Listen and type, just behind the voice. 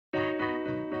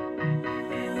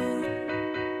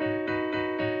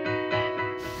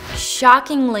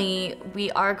Shockingly,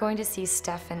 we are going to see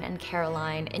Stefan and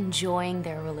Caroline enjoying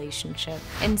their relationship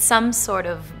in some sort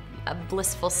of a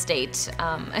blissful state,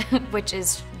 which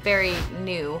is very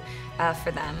new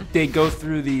for them. They go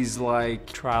through these like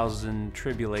trials and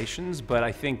tribulations, but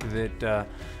I think that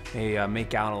they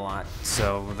make out a lot,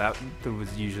 so that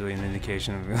was usually an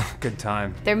indication of a good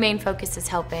time. Their main focus is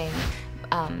helping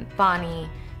Bonnie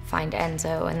find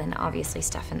Enzo, and then obviously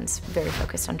Stefan's very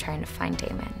focused on trying to find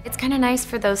Damon. It's kind of nice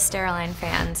for those Stereline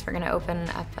fans. We're going to open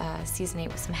up season 8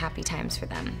 with some happy times for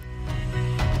them.